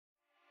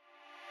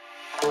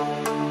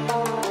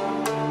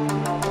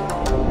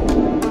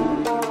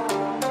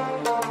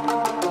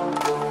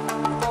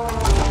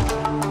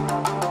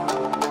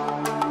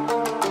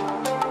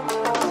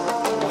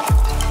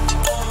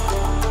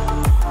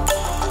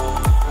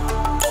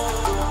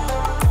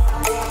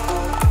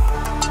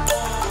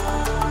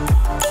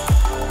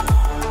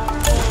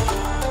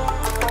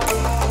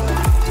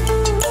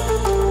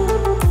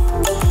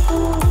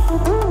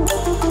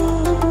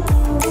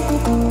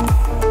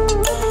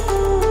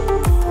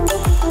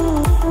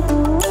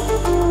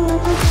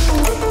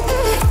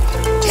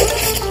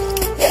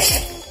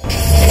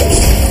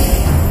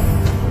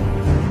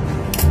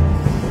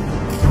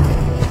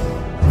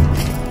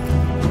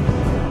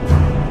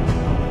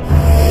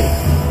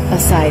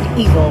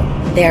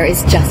evil, there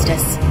is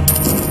justice.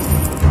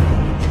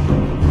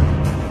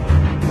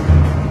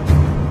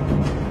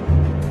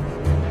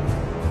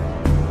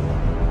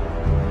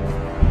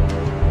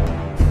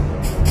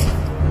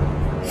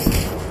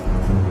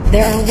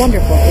 There are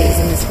wonderful things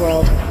in this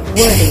world,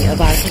 worthy of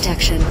our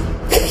protection.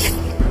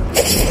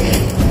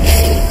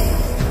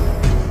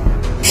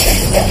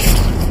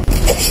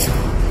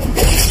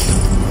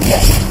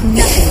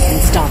 Nothing can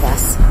stop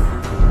us.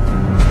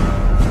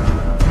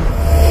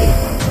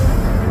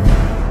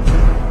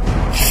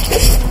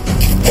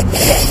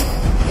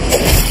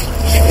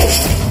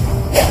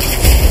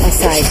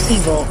 Aside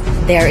evil,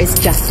 there is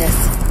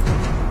justice.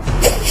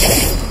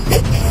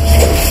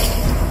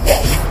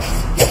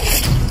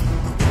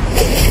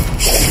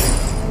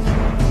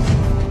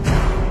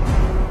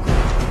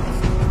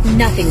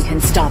 Nothing can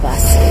stop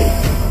us.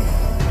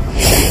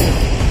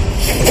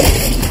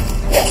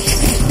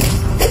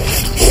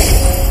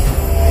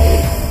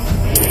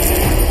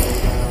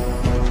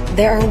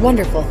 There are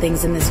wonderful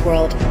things in this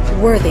world,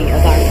 worthy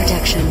of our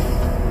protection.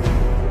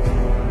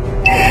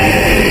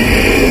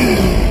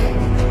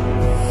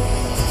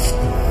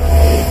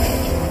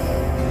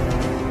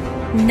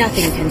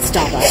 Nothing can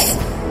stop us.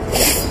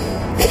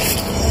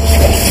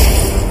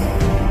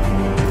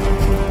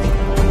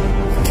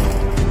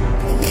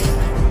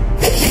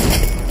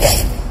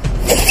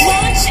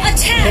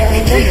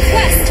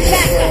 Request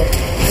backup!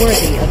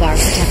 Worthy of our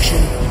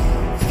protection.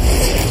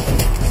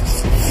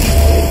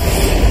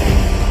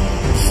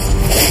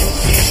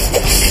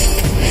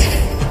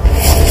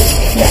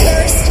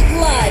 First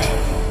blood!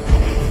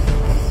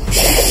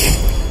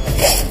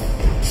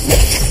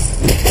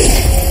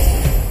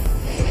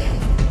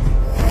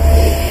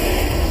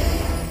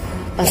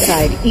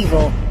 Aside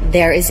evil,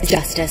 there is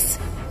justice.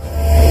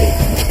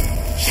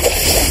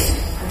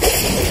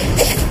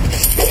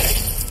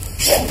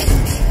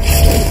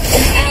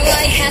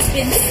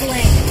 Been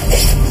slain.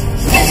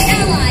 An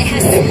ally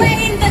has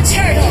slain the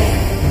turtle.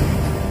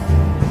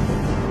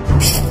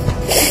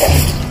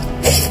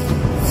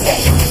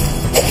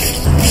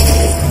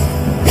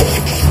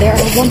 There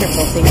are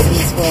wonderful things in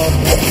this world,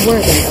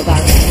 worthy of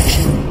our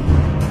protection.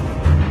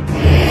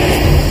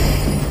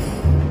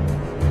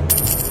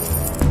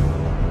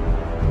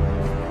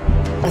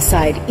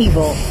 Aside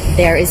evil,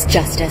 there is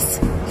justice.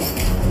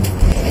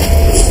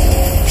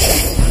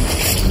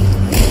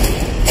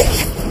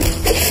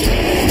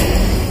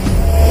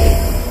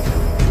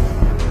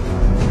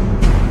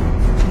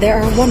 There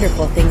are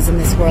wonderful things in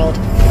this world,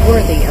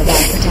 worthy of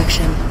our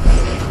protection.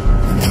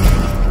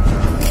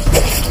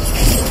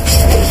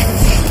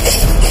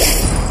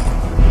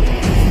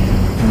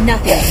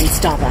 Nothing can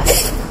stop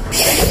us.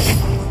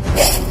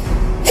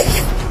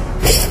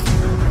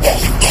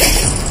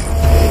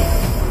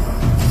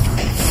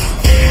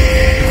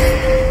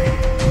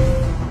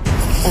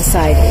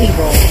 Aside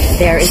evil,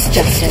 there is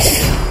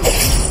justice.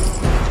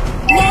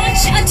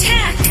 Launch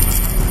attack!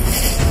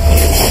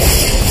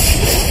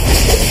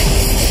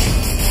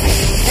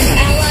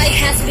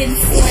 Has been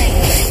slain.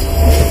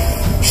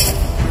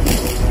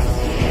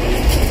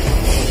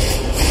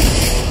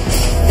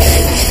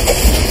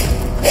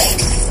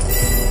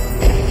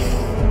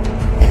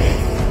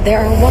 There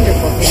are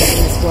wonderful things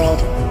in this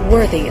world,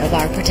 worthy of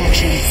our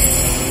protection.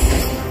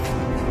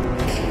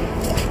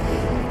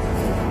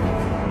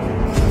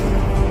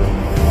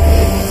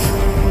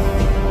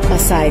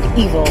 Aside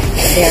evil,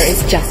 there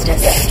is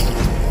justice.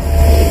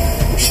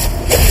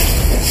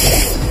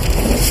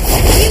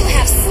 You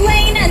have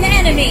slain an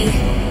enemy!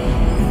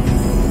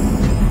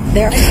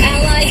 An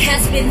ally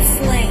has been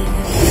slain.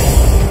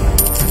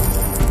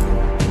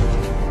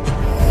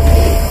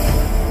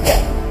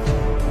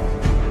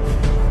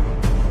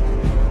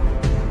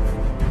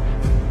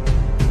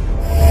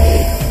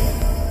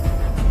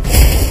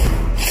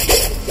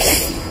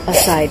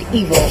 Aside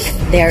evil,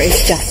 there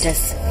is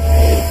justice.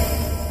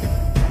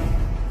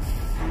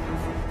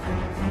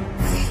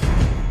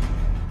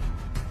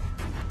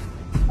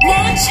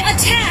 Launch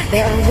attack!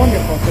 There are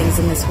wonderful things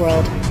in this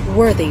world,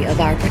 worthy of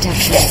our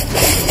protection.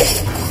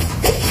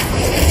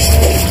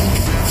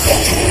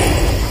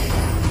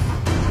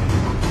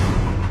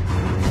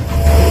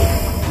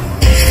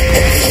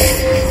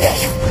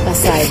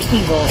 Aside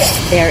evil,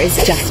 there is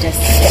justice.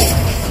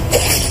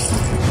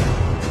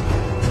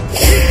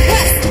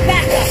 Request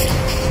backup!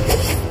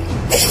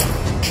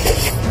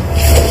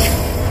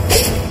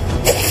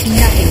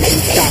 Nothing can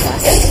stop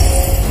us.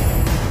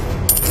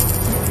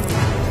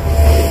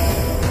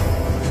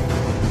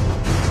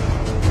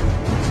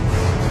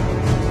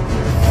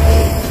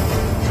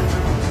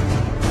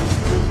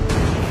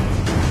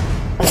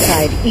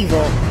 Aside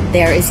evil,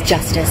 there is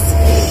justice.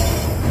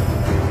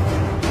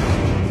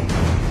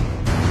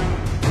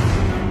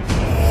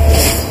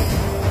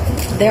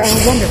 There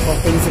are wonderful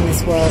things in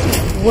this world,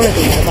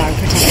 worthy of our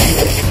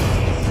protection.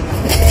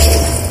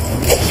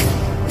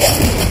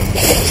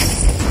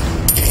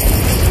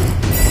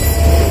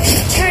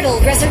 Turtle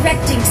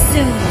resurrecting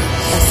soon.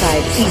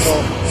 Aside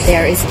evil,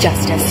 there is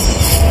justice.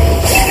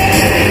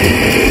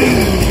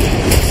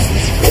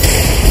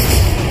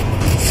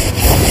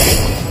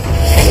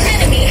 An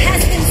enemy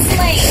has been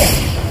slain.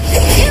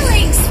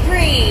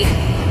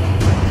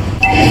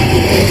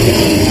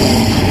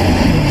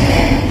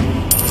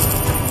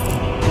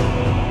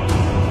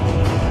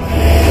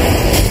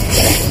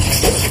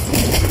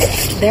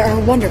 There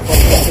are wonderful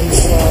things in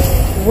this world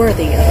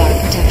worthy of our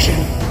protection.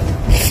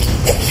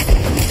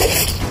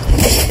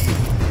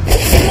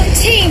 Your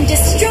team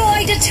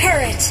destroyed a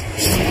turret!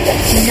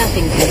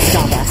 Nothing can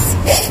stop us.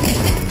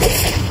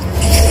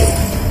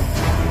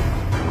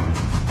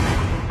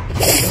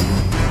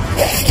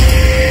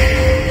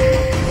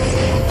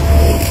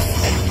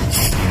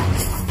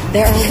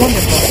 There are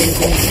wonderful things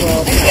in this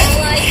world. An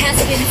ally has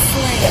been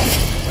slain.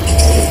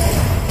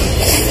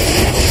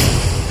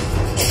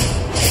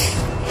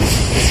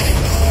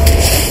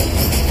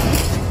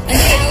 An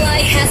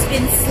ally has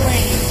been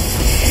slain.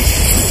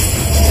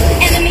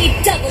 Enemy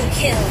double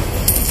kill.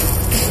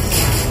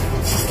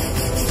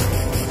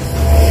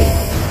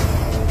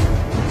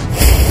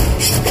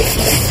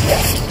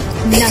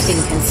 Nothing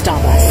can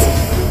stop us.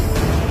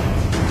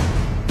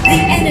 The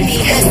enemy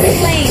has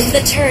slain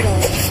the turtle.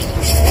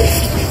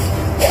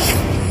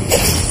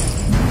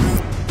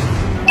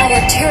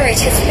 Our turret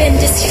has been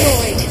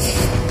destroyed.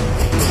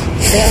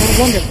 There are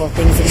wonderful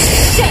things in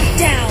this. Shut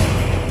down!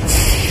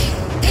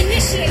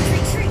 Initiate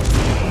retreat!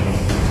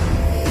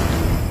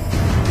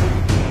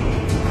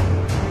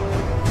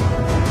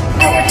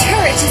 Our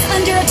turret is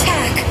under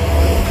attack!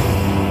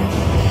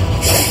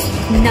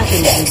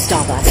 Nothing can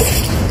stop us.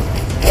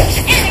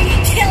 Enemy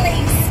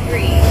killing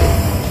spree!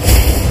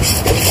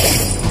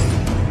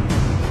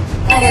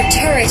 Our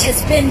turret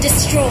has been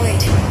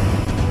destroyed.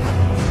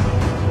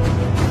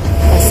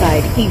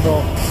 Beside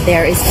evil,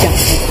 there is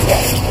justice.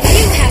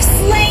 You have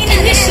slain an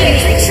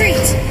enemy!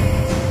 Retreat!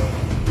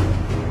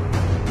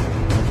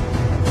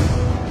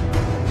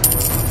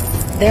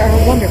 There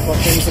are wonderful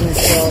things in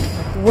this world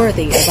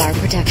worthy of our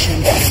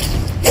protection.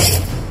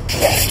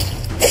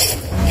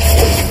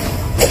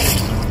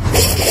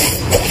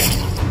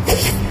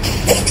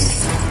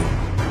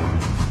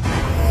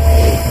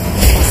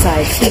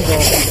 Beside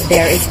evil,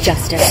 there is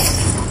justice.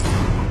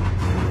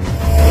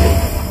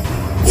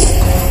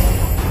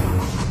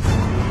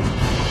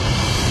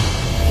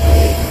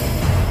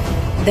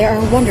 There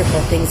are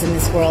wonderful things in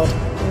this world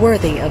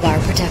worthy of our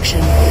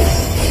protection.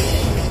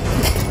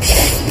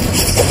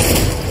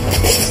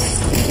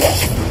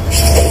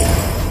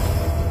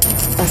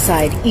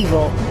 Beside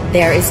evil,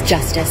 there is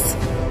justice.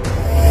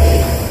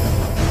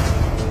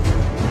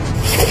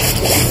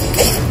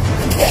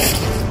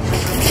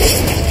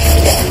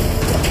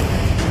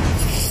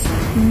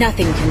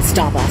 Nothing can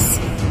stop us.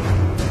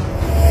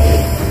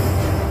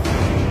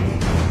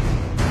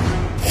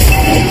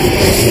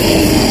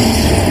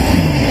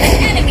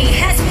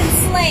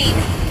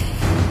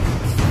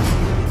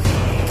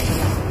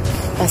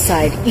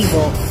 Beside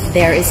evil,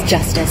 there is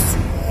justice.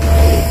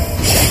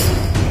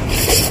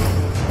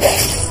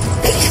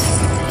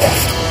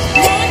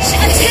 Launch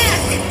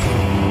attack!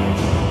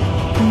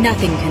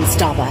 Nothing can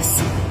stop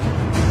us.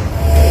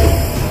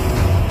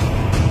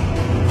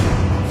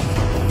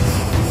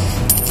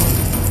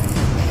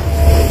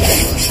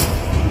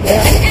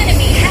 An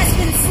enemy has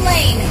been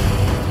slain!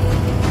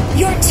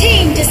 Your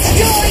team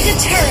destroyed a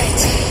turret!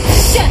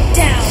 Shut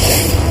down!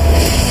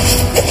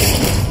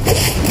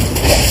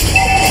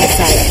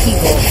 Beside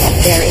evil,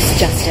 there is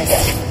justice.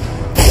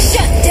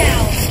 Shut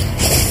down!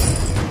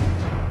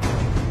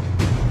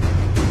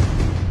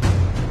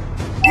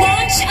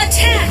 Launch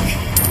attack!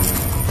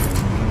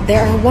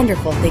 There are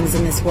wonderful things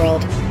in this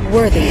world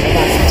worthy of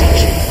our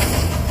protection.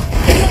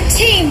 Your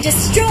team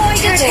destroyed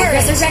a turret!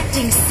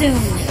 Resurrecting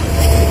soon!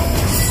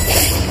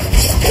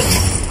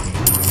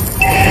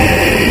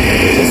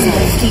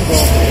 Beside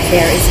evil,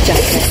 there is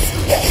justice.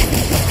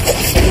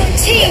 Your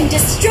team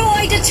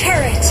destroyed a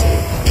turret!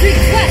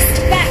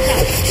 Request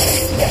backup!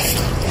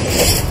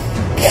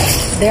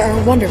 There are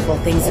wonderful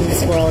things in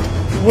this world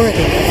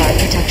worthy of our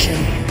protection.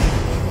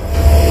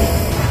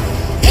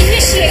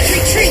 Initiate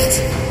retreat!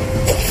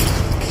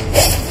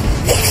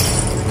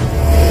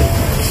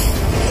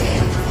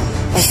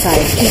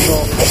 Beside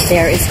evil,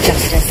 there is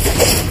justice.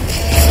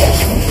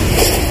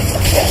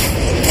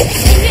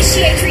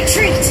 Initiate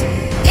retreat!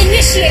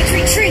 Initiate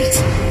retreat!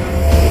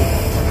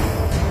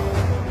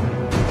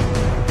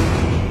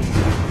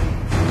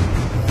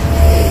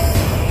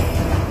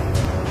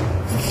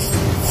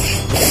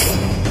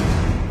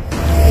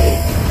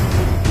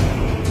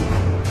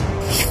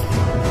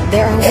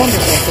 There are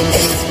wonderful things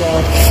in this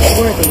world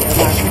worthy of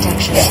our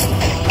protection.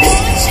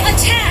 Launch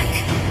attack!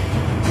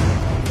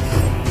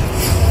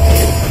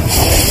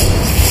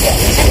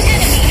 An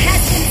enemy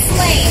has been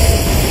slain!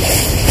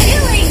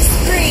 Killing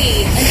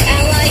spree! An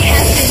ally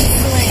has been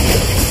slain!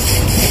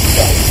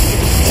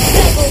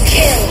 Double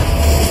kill!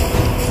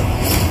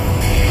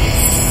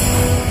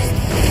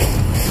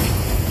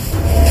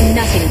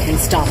 Nothing can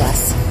stop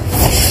us.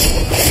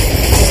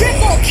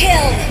 Triple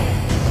kill!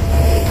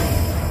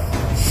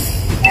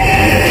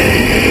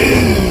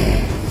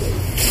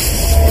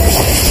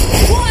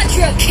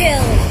 Quadra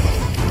kill!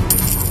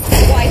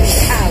 Wiped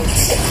out!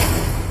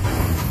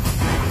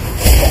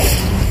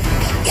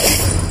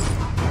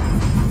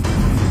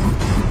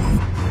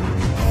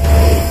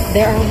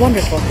 There are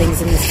wonderful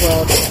things in this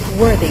world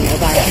worthy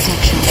of our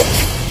protection.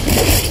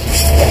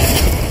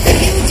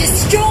 You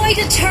destroyed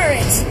a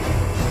turret!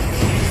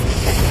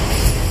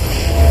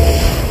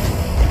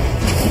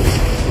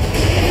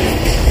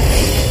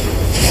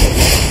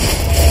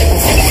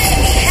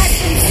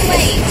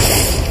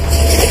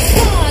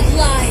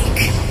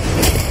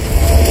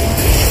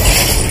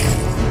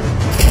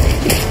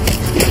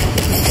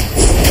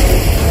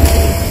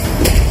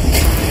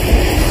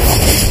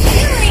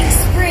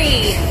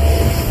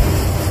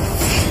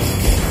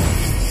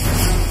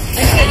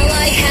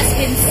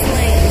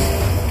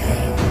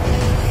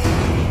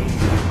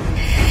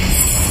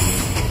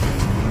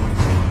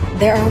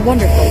 There are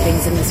wonderful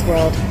things in this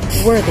world,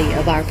 worthy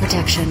of our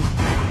protection.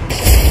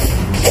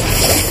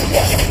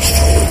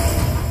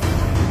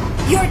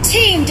 Your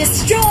team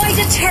destroyed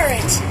a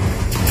turret!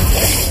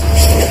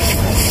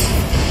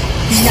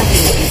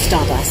 Nothing can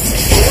stop us.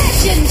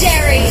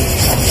 Legendary!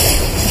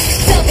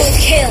 Double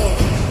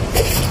kill!